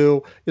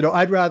do.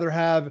 I'd rather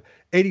have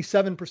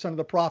 87% of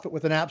the profit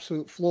with an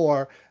absolute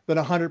floor than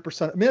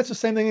 100%. I mean, it's the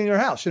same thing in your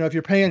house. If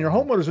you're paying your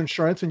homeowner's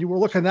insurance and you were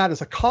looking at that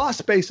as a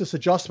cost basis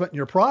adjustment in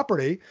your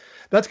property,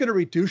 that's going to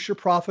reduce your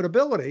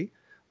profitability,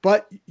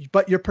 but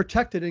you're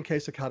protected in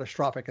case of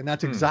catastrophic. And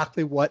that's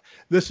exactly what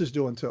this is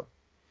doing too.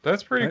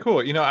 That's pretty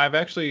cool. I've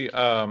actually,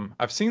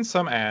 I've seen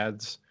some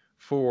ads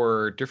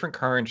for different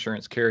car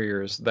insurance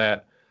carriers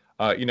that,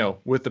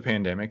 with the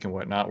pandemic and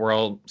whatnot, we're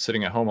all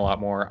sitting at home a lot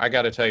more. I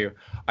got to tell you,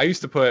 I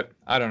used to put,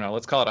 I don't know,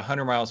 let's call it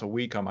 100 miles a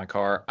week on my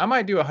car. I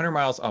might do 100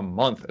 miles a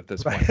month at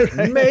this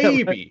point.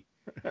 Maybe.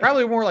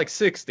 Probably more like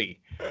 60.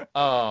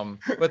 But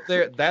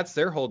that's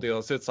their whole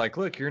deal. So it's like,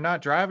 look, you're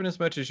not driving as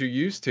much as you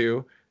used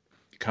to.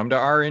 come to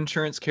our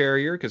insurance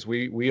carrier because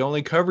we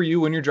only cover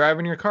you when you're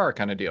driving your car,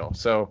 kind of deal.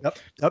 So yep.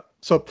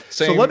 So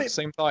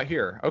same thought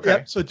here. Okay.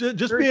 Yep. So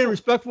just being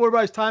respectful of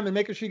everybody's time and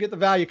making sure you get the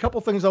value. A couple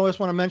of things I always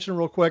want to mention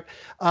real quick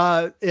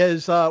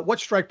is what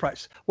strike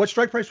price. What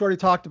strike price we already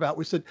talked about.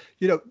 We said,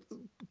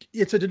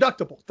 it's a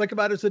deductible. Think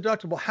about it as a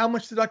deductible. How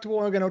much deductible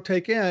am I going to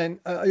take in?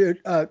 On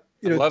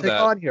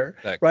here,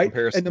 right?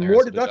 And the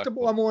more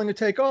deductible I'm willing to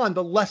take on,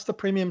 the less the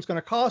premium is going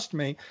to cost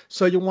me.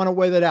 So you want to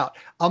weigh that out.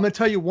 I'm going to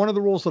tell you one of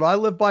the rules that I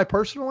live by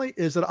personally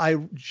is that I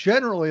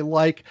generally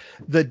like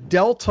the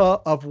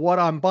delta of what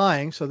I'm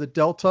buying. So the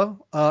delta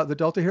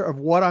here of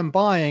what I'm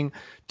buying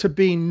to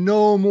be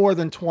no more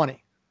than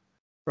 20,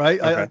 right?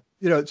 Okay.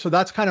 So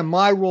that's kind of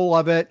my rule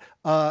of it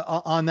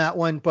on that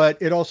one, but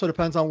it also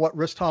depends on what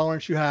risk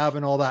tolerance you have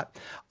and all that.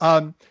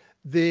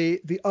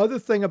 The other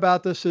thing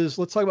about this is,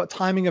 let's talk about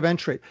timing of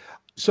entry.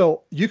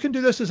 So you can do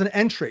this as an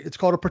entry. It's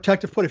called a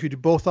protective put if you do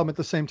both of them at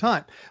the same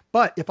time.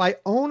 But if I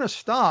own a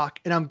stock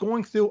and I'm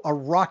going through a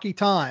rocky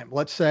time,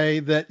 let's say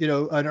that,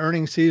 an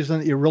earnings season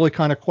that you really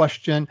kind of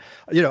question,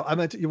 we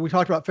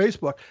talked about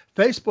Facebook.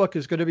 Facebook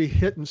is going to be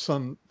hitting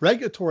some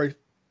regulatory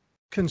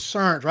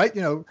concerns, right?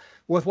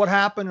 With what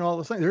happened and all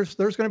those things,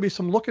 there's going to be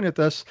some looking at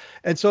this.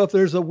 And so if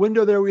there's a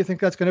window there where you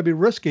think that's going to be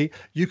risky,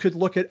 you could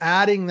look at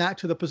adding that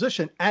to the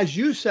position, as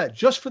you said,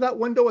 just for that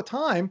window of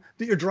time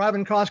that you're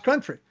driving cross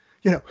country,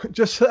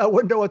 just for that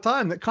window of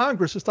time that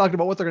Congress is talking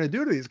about what they're going to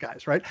do to these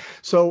guys, right?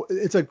 So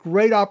it's a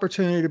great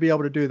opportunity to be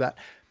able to do that.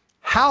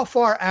 How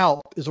far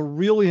out is a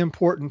really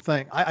important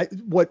thing.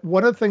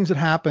 One of the things that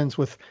happens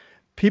with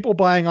people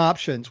buying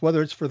options,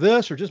 whether it's for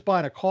this or just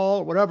buying a call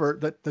or whatever,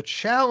 that the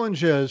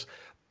challenge is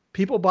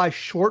people buy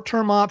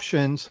short-term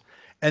options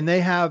and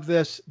they have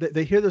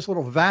they hear this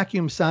little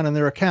vacuum sound in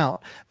their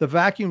account. The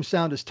vacuum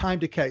sound is time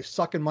decay,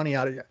 sucking money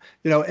out of you,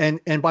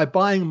 and by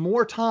buying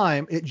more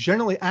time, it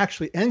generally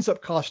actually ends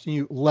up costing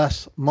you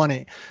less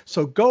money.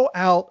 So go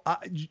out,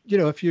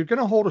 if you're going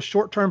to hold a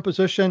short-term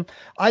position,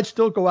 I'd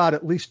still go out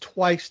at least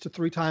 2 to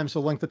 3 times the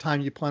length of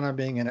time you plan on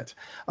being in it.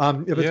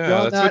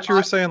 That's what you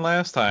were saying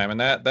last time. And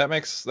that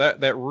makes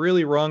that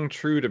really rung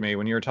true to me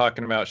when you were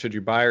talking about, should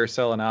you buy or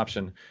sell an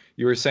option?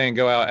 You were saying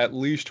go out at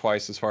least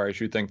twice as far as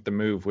you think the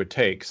move would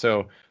take.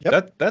 So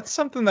that's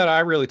something that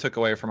I really took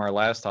away from our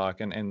last talk,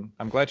 and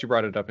I'm glad you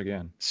brought it up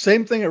again.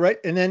 Same thing, right?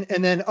 And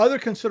then other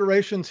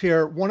considerations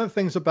here. One of the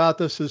things about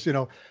this is,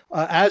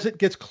 as it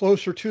gets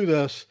closer to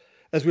this,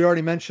 as we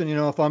already mentioned,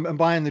 if I'm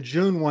buying the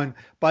June one,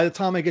 by the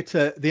time I get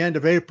to the end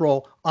of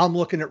April, I'm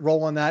looking at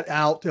rolling that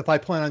out if I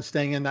plan on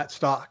staying in that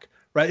stock.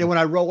 Right. And when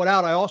I roll it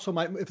out, I also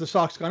might, if the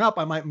stock's gone up,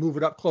 I might move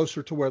it up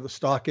closer to where the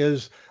stock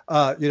is,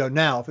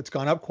 now, if it's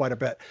gone up quite a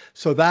bit.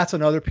 So that's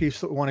another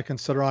piece that we want to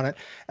consider on it.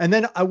 And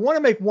then I want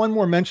to make one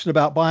more mention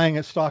about buying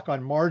a stock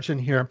on margin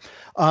here.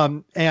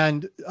 If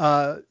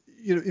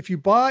you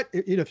bought,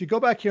 if you go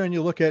back here and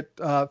you look at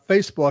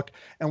Facebook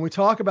and we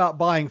talk about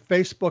buying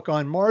Facebook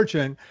on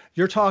margin,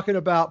 you're talking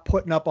about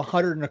putting up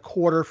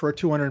 $125 for a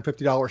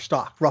 $250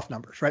 stock, rough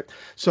numbers, right?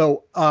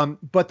 So,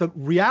 but the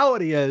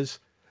reality is,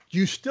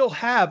 you still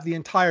have the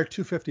entire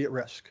 $250 at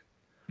risk,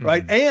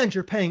 right? Mm-hmm. And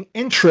you're paying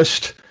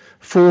interest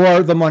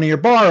for the money you're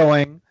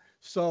borrowing.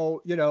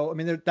 So,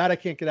 that I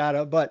can't get out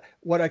of. But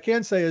what I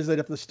can say is that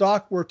if the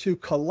stock were to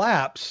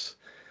collapse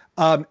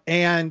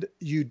and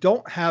you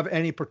don't have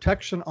any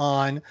protection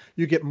on,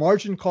 you get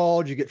margin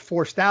called, you get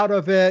forced out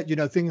of it,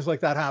 things like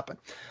that happen.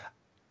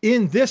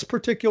 In this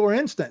particular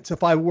instance,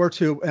 if I were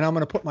to, and I'm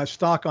going to put my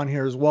stock on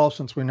here as well,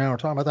 since we now are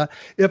talking about that,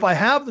 if I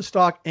have the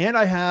stock and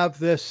I have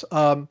this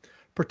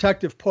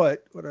protective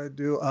put, what I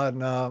do on,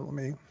 let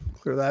me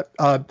clear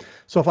that.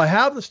 So if I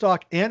have the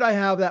stock and I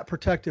have that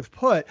protective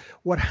put,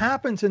 what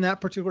happens in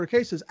that particular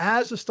case is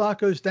as the stock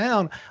goes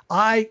down,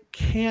 I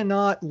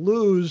cannot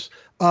lose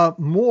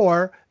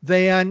more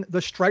than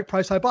the strike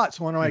price I bought.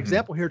 So on my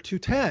example here,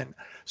 210.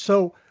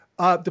 So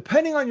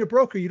depending on your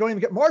broker, you don't even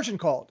get margin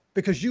called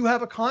because you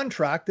have a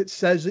contract that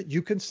says that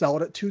you can sell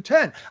it at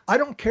 210. I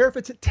don't care if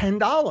it's at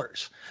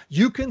 $10.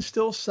 You can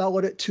still sell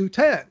it at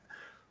 210.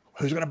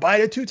 Who's going to buy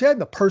it at 210?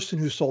 The person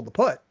who sold the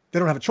put. They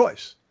don't have a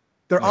choice.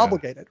 They're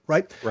obligated,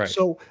 right?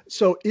 So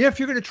if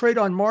you're going to trade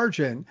on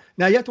margin,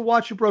 now you have to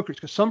watch your brokers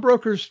because some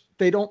brokers,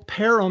 they don't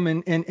pair them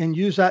and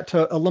use that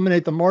to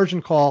eliminate the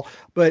margin call,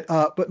 but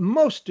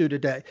most do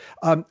today.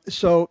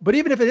 But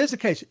even if it is the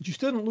case, you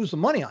still didn't lose the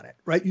money on it,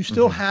 right? You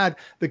still had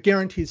the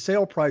guaranteed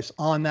sale price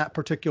on that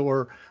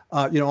particular,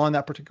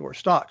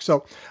 stock.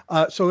 So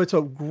it's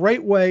a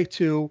great way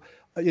to,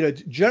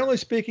 generally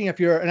speaking, if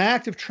you're an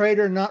active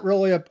trader, not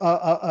really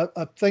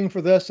a thing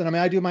for this. And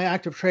I do my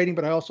active trading,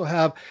 but I also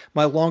have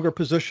my longer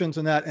positions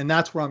in that. And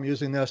that's where I'm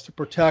using this to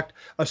protect,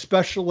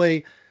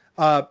 especially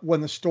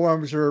when the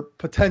storms are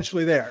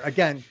potentially there.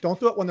 Again, don't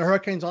do it when the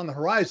hurricane's on the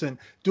horizon.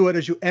 Do it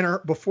as you enter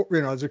before,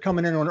 as they're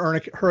coming in on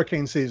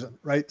hurricane season,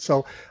 right?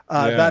 So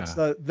that's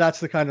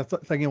the kind of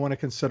thing you want to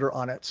consider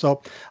on it.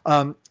 So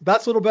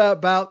that's a little bit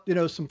about,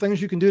 some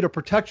things you can do to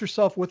protect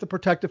yourself with a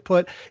protective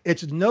put.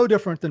 It's no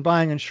different than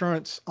buying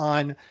insurance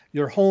on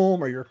your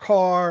home or your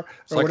car.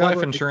 It's like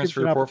life insurance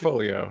for your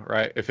portfolio,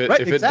 right? If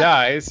it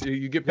dies,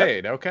 you get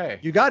paid. Yep. Okay.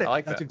 You got it. I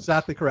like That's that.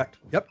 exactly correct.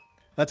 Yep.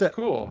 That's it.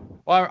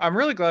 Cool. Well, I'm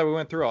really glad we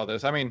went through all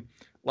this. I mean,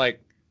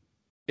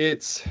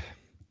 it's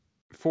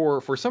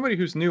for somebody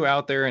who's new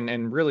out there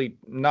and really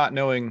not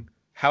knowing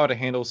how to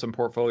handle some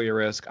portfolio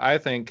risk. I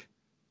think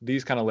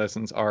these kind of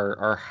lessons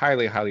are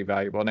highly, highly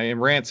valuable.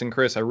 And Rance and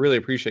Chris, I really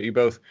appreciate you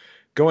both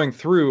going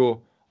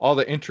through all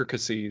the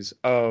intricacies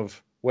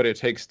of what it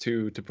takes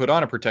to put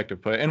on a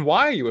protective put and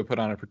why you would put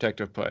on a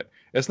protective put.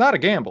 It's not a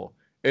gamble.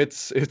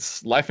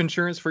 It's life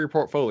insurance for your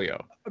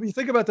portfolio. I mean,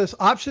 think about this.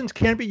 Options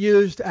can be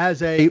used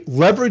as a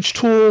leverage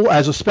tool,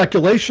 as a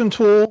speculation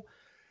tool,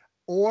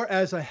 or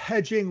as a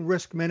hedging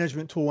risk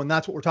management tool. And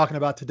that's what we're talking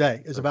about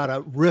today, is about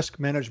a risk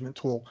management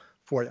tool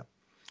for you.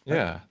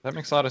 Yeah, that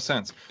makes a lot of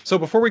sense. So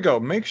before we go,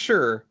 make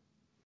sure,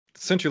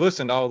 since you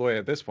listened all the way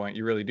at this point,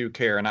 you really do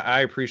care. And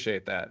I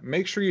appreciate that.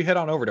 Make sure you head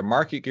on over to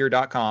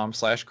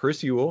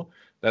marketgear.com/Chris Uhl.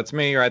 That's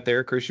me right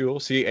there, Chris Uhl,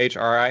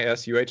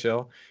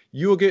 CHRISUHL.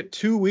 You will get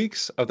 2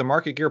 weeks of the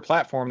Market Gear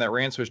platform that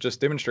Rance was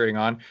just demonstrating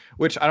on,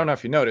 which I don't know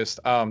if you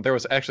noticed. There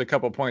was actually a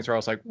couple of points where I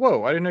was like,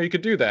 whoa, I didn't know you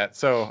could do that.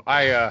 So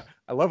I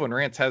love when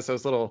Rance has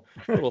those little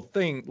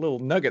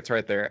nuggets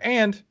right there.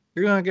 And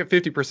you're going to get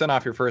 50%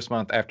 off your first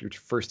month after your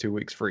first 2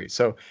 weeks free.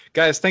 So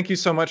guys, thank you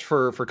so much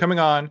for coming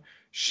on,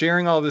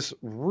 sharing all this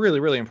really,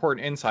 really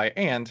important insight,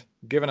 and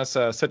giving us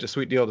such a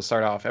sweet deal to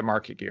start off at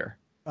Market Gear.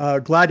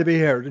 Glad to be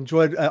here.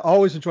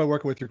 Always enjoy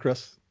working with you,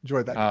 Chris.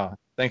 Enjoyed that.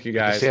 Thank you,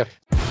 guys.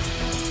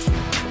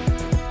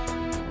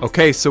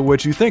 Okay, so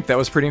what'd you think? That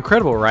was pretty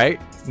incredible, right?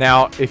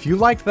 Now, if you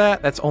liked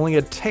that, that's only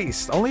a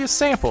taste, only a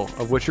sample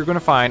of what you're going to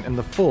find in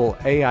the full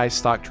AI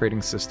stock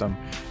trading system.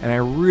 And I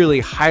really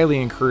highly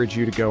encourage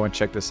you to go and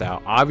check this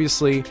out.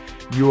 Obviously,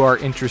 you are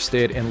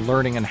interested in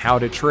learning on how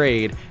to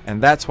trade,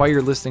 and that's why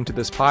you're listening to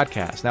this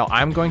podcast. Now,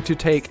 I'm going to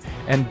take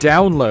and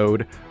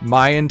download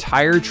my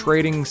entire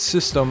trading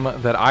system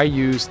that I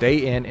use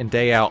day in and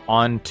day out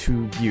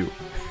onto you.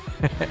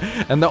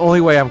 And the only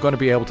way I'm going to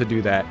be able to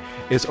do that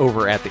is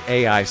over at the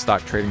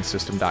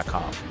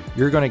AIStockTradingSystem.com.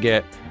 You're going to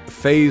get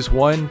phase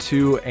 1,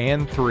 2,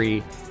 and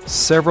 3,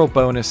 several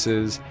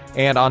bonuses,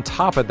 and on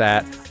top of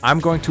that, I'm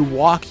going to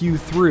walk you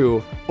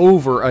through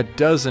over a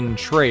dozen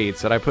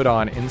trades that I put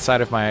on inside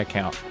of my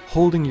account,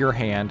 holding your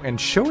hand and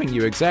showing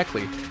you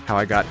exactly how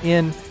I got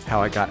in, how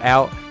I got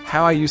out,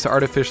 how I use the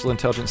artificial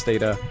intelligence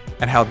data,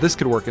 and how this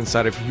could work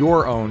inside of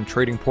your own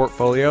trading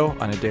portfolio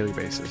on a daily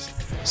basis.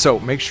 So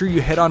make sure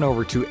you head on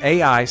over to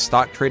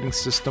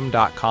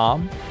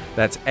AIStockTradingSystem.com.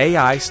 That's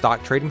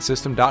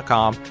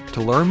AIStockTradingSystem.com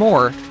to learn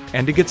more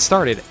and to get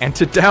started and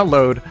to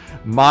download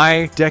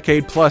my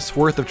decade plus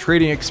worth of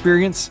trading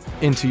experience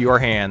into your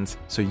hands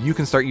so you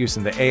can start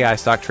using the AI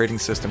stock trading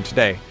system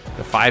today,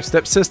 the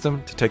 5-step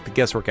system to take the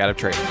guesswork out of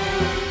trading.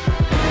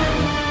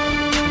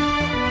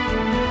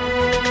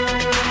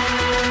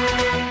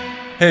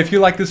 Hey, if you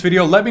like this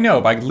video, let me know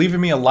by leaving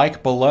me a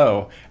like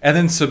below, and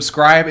then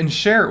subscribe and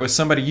share it with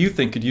somebody you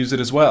think could use it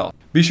as well.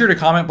 Be sure to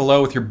comment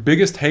below with your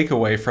biggest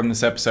takeaway from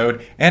this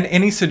episode and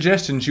any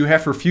suggestions you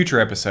have for future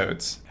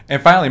episodes.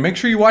 And finally, make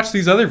sure you watch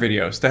these other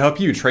videos to help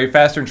you trade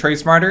faster and trade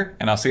smarter,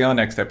 and I'll see you on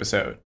the next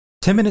episode.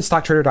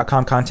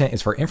 10MinuteStockTrader.com content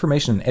is for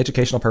information and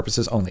educational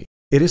purposes only.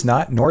 It is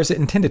not, nor is it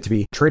intended to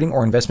be, trading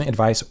or investment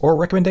advice or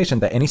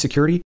recommendation that any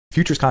security,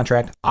 futures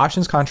contract,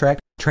 options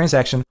contract,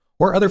 transaction,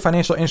 or other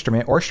financial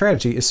instrument or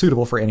strategy is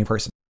suitable for any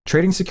person.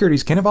 Trading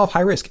securities can involve high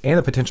risk and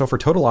the potential for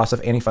total loss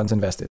of any funds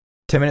invested.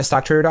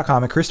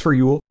 10MinuteStockTrader.com and Christopher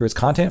Uhl, through its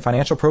content,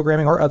 financial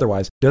programming, or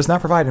otherwise, does not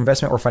provide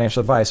investment or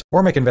financial advice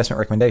or make investment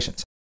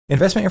recommendations.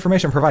 Investment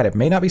information provided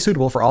may not be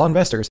suitable for all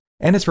investors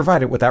and is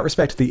provided without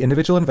respect to the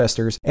individual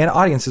investors and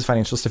audience's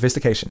financial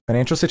sophistication,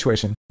 financial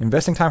situation,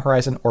 investing time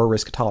horizon, or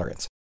risk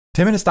tolerance.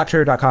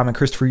 10MinuteStockTrader.com and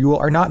Christopher Uhl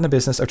are not in the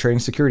business of trading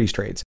securities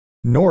trades,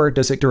 nor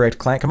does it direct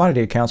client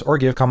commodity accounts or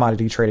give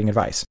commodity trading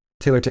advice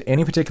tailored to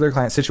any particular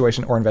client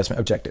situation or investment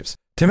objectives.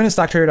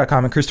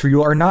 10MinuteStockTrader.com and Christopher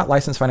Uhl are not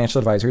licensed financial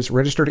advisors,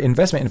 registered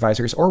investment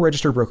advisors, or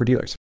registered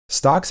broker-dealers.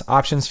 Stocks,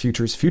 options,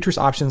 futures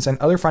options, and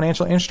other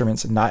financial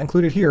instruments not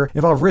included here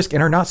involve risk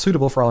and are not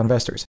suitable for all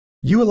investors.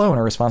 You alone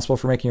are responsible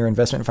for making your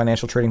investment and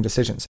financial trading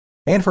decisions,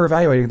 and for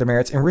evaluating the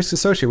merits and risks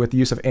associated with the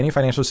use of any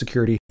financial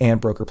security and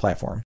broker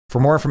platform.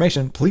 For more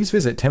information, please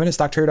visit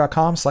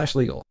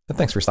 10MinuteStockTrader.com/legal. And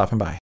thanks for stopping by.